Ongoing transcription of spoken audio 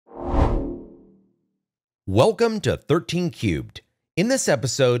Welcome to 13 Cubed. In this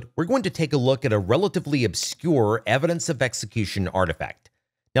episode, we're going to take a look at a relatively obscure evidence of execution artifact.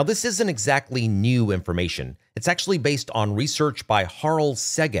 Now, this isn't exactly new information. It's actually based on research by Harel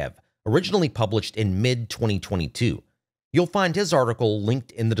Segev, originally published in mid-2022. You'll find his article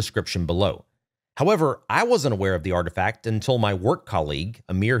linked in the description below. However, I wasn't aware of the artifact until my work colleague,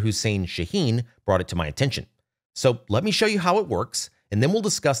 Amir Hussein Shaheen, brought it to my attention. So let me show you how it works, and then we'll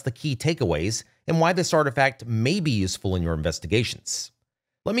discuss the key takeaways and why this artifact may be useful in your investigations.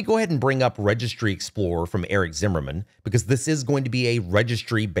 Let me go ahead and bring up Registry Explorer from Eric Zimmerman, because this is going to be a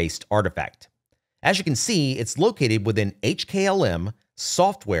registry-based artifact. As you can see, it's located within HKLM,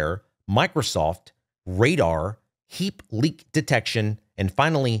 Software, Microsoft, Radar, HeapLeakDetection, and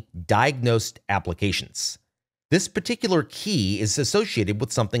finally, Diagnosed Applications. This particular key is associated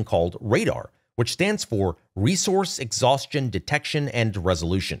with something called Radar, which stands for Resource Exhaustion Detection and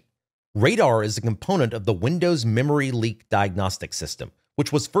Resolution. Radar is a component of the Windows Memory Leak Diagnostic System,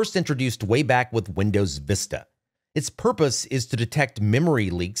 which was first introduced way back with Windows Vista. Its purpose is to detect memory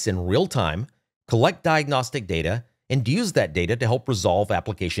leaks in real time, collect diagnostic data, and use that data to help resolve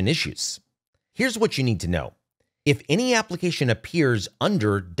application issues. Here's what you need to know. If any application appears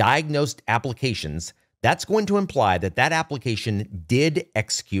under Diagnosed Applications, that's going to imply that that application did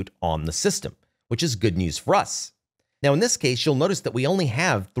execute on the system, which is good news for us. Now, in this case, you'll notice that we only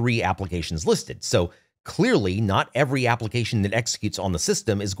have 3 applications listed, so clearly not every application that executes on the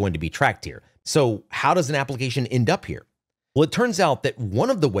system is going to be tracked here. So how does an application end up here? Well, it turns out that one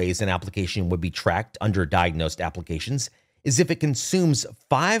of the ways an application would be tracked under Diagnosed Applications is if it consumes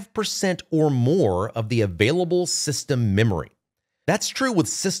 5% or more of the available system memory. That's true with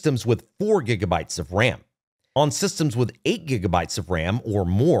systems with 4 gigabytes of RAM. On systems with 8 gigabytes of RAM or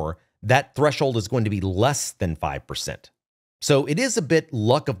more, that threshold is going to be less than 5%. So it is a bit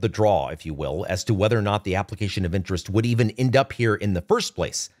luck of the draw, if you will, as to whether or not the application of interest would even end up here in the first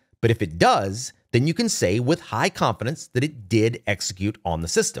place. But if it does, then you can say with high confidence that it did execute on the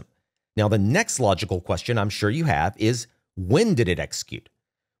system. Now, the next logical question I'm sure you have is, when did it execute?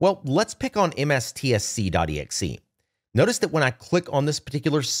 Well, let's pick on mstsc.exe. Notice that when I click on this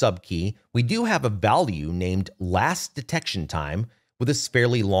particular subkey, we do have a value named last detection time with this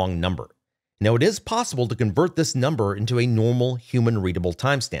fairly long number. Now, it is possible to convert this number into a normal human-readable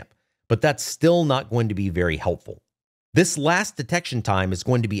timestamp, but that's still not going to be very helpful. This last detection time is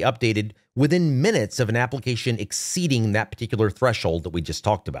going to be updated within minutes of an application exceeding that particular threshold that we just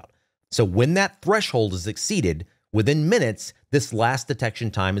talked about. So when that threshold is exceeded, within minutes, this last detection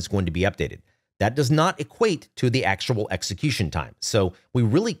time is going to be updated. That does not equate to the actual execution time, so we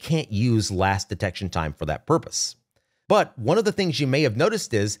really can't use last detection time for that purpose. But one of the things you may have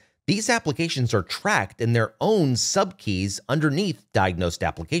noticed is these applications are tracked in their own subkeys underneath Diagnosed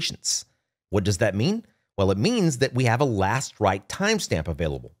Applications. What does that mean? Well, it means that we have a last write timestamp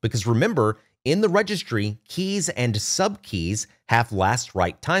available, because remember, in the registry, keys and subkeys have last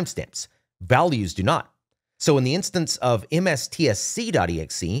write timestamps. Values do not. So in the instance of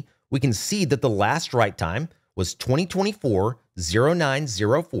mstsc.exe, we can see that the last write time was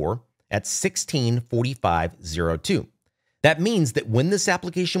 2024-0904 at 16:45:02. That means that when this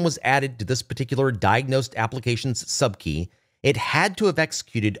application was added to this particular Diagnosed Applications subkey, it had to have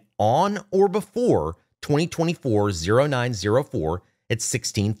executed on or before 2024-0904 at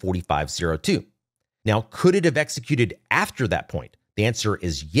 16:45:02. Now, could it have executed after that point? The answer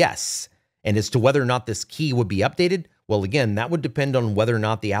is yes. And as to whether or not this key would be updated, well, again, that would depend on whether or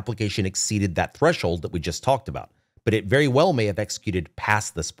not the application exceeded that threshold that we just talked about. But it very well may have executed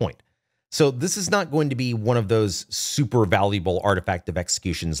past this point. So this is not going to be one of those super valuable artifact of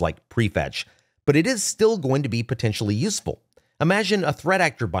executions like prefetch, but it is still going to be potentially useful. Imagine a threat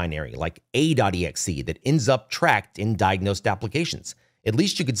actor binary like a.exe that ends up tracked in Diagnosed Applications. At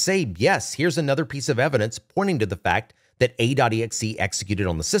least you could say, yes, here's another piece of evidence pointing to the fact that a.exe executed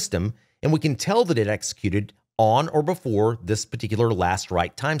on the system, and we can tell that it executed on or before this particular last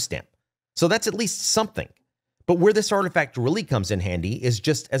write timestamp. So that's at least something. But where this artifact really comes in handy is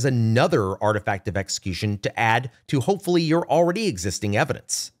just as another artifact of execution to add to hopefully your already existing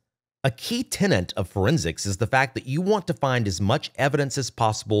evidence. A key tenet of forensics is the fact that you want to find as much evidence as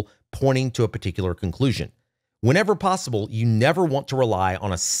possible pointing to a particular conclusion. Whenever possible, you never want to rely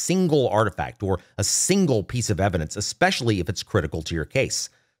on a single artifact or a single piece of evidence, especially if it's critical to your case.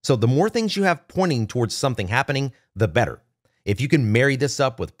 So the more things you have pointing towards something happening, the better. If you can marry this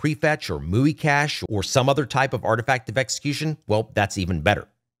up with prefetch or MUI cache or some other type of artifact of execution, well, that's even better.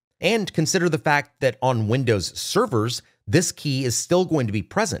 And consider the fact that on Windows servers, this key is still going to be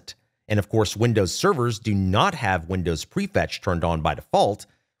present. And of course, Windows servers do not have Windows prefetch turned on by default,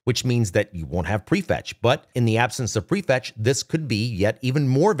 which means that you won't have prefetch. But in the absence of prefetch, this could be yet even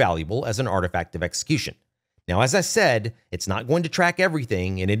more valuable as an artifact of execution. Now, as I said, it's not going to track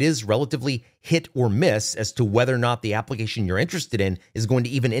everything, and it is relatively hit or miss as to whether or not the application you're interested in is going to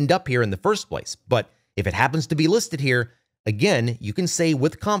even end up here in the first place. But if it happens to be listed here, again, you can say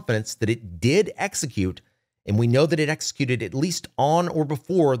with confidence that it did execute, and we know that it executed at least on or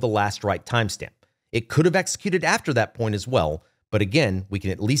before the last write timestamp. It could have executed after that point as well, but again, we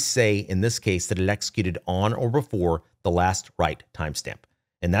can at least say in this case that it executed on or before the last write timestamp.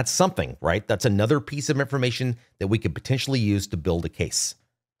 And that's something, right? That's another piece of information that we could potentially use to build a case.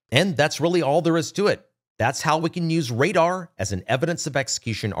 And that's really all there is to it. That's how we can use radar as an evidence of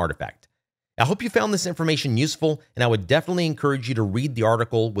execution artifact. I hope you found this information useful, and I would definitely encourage you to read the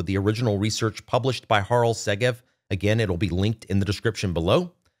article with the original research published by Harel Segev. Again, it'll be linked in the description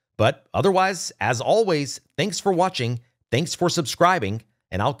below. But otherwise, as always, thanks for watching, thanks for subscribing,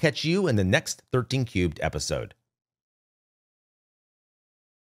 and I'll catch you in the next 13 Cubed episode.